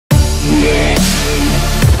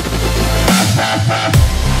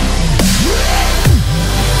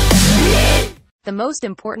The most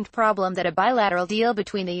important problem that a bilateral deal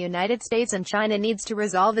between the United States and China needs to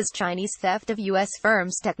resolve is Chinese theft of U.S.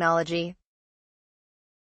 firms' technology.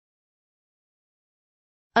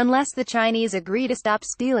 Unless the Chinese agree to stop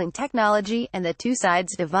stealing technology, and the two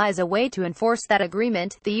sides devise a way to enforce that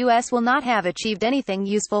agreement, the U.S. will not have achieved anything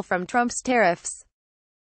useful from Trump's tariffs.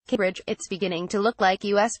 Cambridge, it's beginning to look like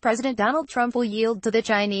U.S. President Donald Trump will yield to the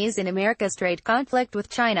Chinese in America's trade conflict with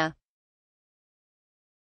China.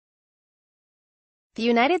 The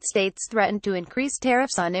United States threatened to increase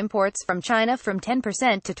tariffs on imports from China from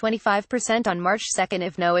 10% to 25% on March 2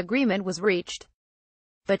 if no agreement was reached.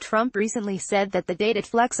 But Trump recently said that the date is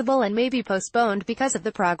flexible and may be postponed because of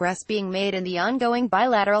the progress being made in the ongoing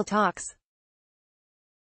bilateral talks.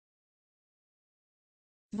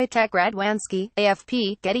 Vitek Radwanski,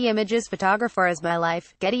 AFP, Getty Images Photographer is my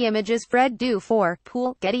life, Getty Images Fred Du 4,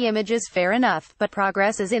 Pool, Getty Images Fair enough, but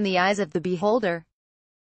progress is in the eyes of the beholder.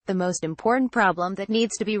 The most important problem that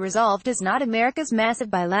needs to be resolved is not America's massive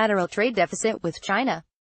bilateral trade deficit with China.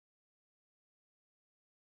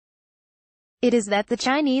 It is that the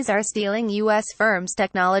Chinese are stealing U.S. firms'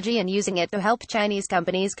 technology and using it to help Chinese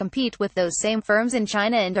companies compete with those same firms in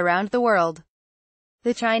China and around the world.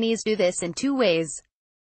 The Chinese do this in two ways.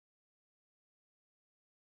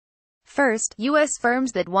 First, U.S.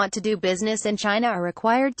 firms that want to do business in China are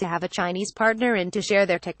required to have a Chinese partner in to share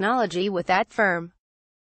their technology with that firm.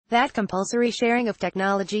 That compulsory sharing of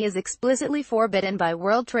technology is explicitly forbidden by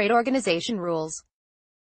World Trade Organization rules.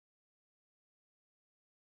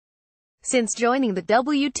 Since joining the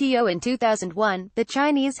WTO in 2001, the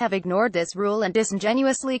Chinese have ignored this rule and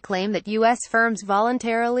disingenuously claim that U.S. firms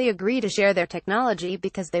voluntarily agree to share their technology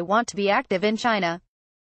because they want to be active in China.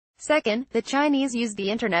 Second, the Chinese use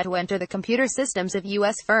the internet to enter the computer systems of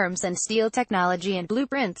U.S. firms and steal technology and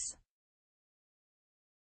blueprints.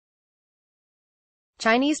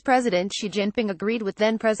 Chinese President Xi Jinping agreed with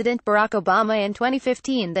then-President Barack Obama in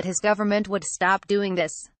 2015 that his government would stop doing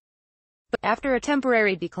this. But after a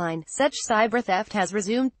temporary decline, such cyber theft has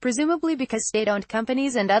resumed, presumably because state-owned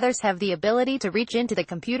companies and others have the ability to reach into the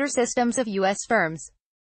computer systems of U.S. firms.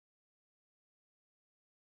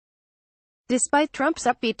 Despite Trump's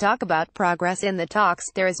upbeat talk about progress in the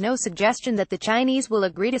talks, there is no suggestion that the Chinese will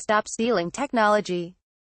agree to stop stealing technology.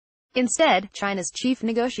 Instead, China's chief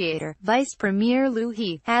negotiator, Vice Premier Liu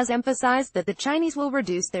He, has emphasized that the Chinese will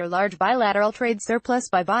reduce their large bilateral trade surplus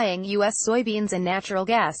by buying U.S. soybeans and natural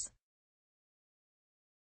gas.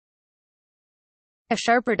 A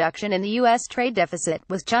sharp reduction in the U.S. trade deficit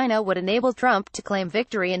with China would enable Trump to claim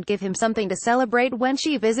victory and give him something to celebrate when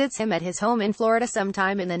Xi visits him at his home in Florida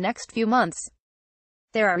sometime in the next few months.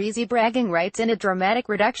 There are easy bragging rights in a dramatic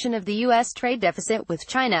reduction of the U.S. trade deficit with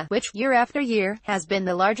China, which, year after year, has been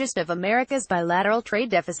the largest of America's bilateral trade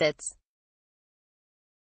deficits.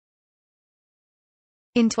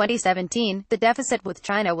 In 2017, the deficit with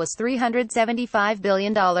China was $375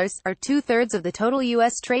 billion, or two-thirds of the total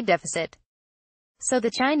U.S. trade deficit. So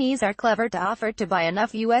the Chinese are clever to offer to buy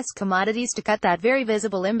enough U.S. commodities to cut that very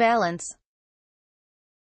visible imbalance.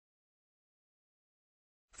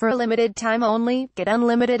 For a limited time only, get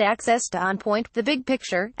unlimited access to On Point, The Big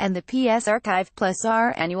Picture, and the PS Archive, plus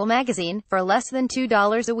our annual magazine, for less than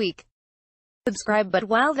 $2 a week. Subscribe. But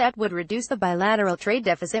while that would reduce the bilateral trade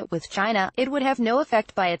deficit with China, it would have no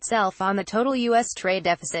effect by itself on the total U.S. trade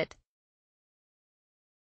deficit.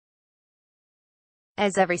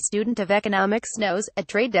 As every student of economics knows, a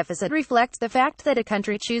trade deficit reflects the fact that a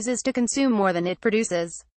country chooses to consume more than it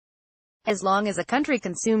produces. As long as a country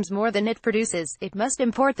consumes more than it produces, it must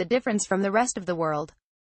import the difference from the rest of the world.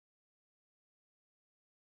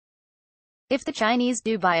 If the Chinese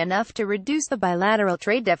do buy enough to reduce the bilateral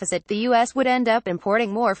trade deficit, the U.S. would end up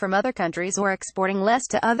importing more from other countries or exporting less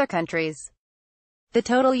to other countries. The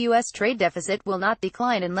total U.S. trade deficit will not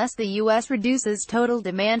decline unless the U.S. reduces total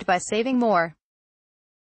demand by saving more.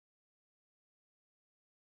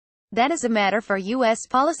 That is a matter for U.S.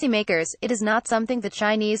 policymakers. It is not something the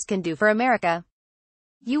Chinese can do for America.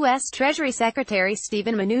 U.S. Treasury Secretary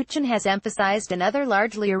Steven Mnuchin has emphasized another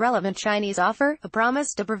largely irrelevant Chinese offer, a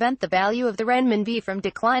promise to prevent the value of the renminbi from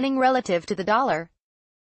declining relative to the dollar.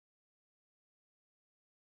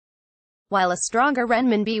 While a stronger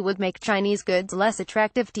renminbi would make Chinese goods less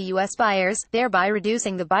attractive to U.S. buyers, thereby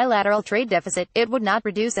reducing the bilateral trade deficit, it would not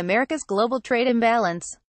reduce America's global trade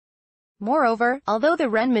imbalance. Moreover, although the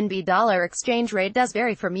renminbi-dollar exchange rate does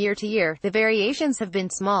vary from year to year, the variations have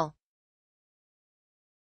been small.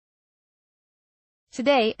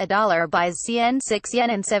 Today, a dollar buys CN 6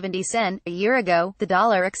 yen and 70 sen. A year ago, the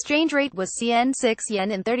dollar exchange rate was CN 6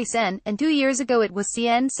 yen and 30 sen, and 2 years ago it was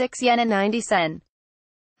CN 6 yen and 90 sen.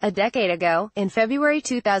 A decade ago, in February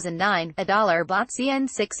 2009, a dollar bought CN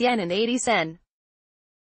 6 yen and 80 sen.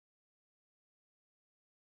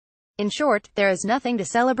 In short, there is nothing to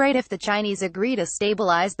celebrate if the Chinese agree to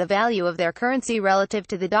stabilize the value of their currency relative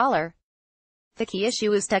to the dollar. The key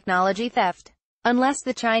issue is technology theft. Unless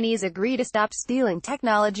the Chinese agree to stop stealing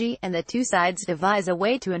technology, and the two sides devise a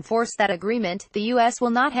way to enforce that agreement, the U.S. will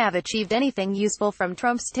not have achieved anything useful from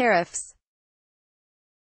Trump's tariffs.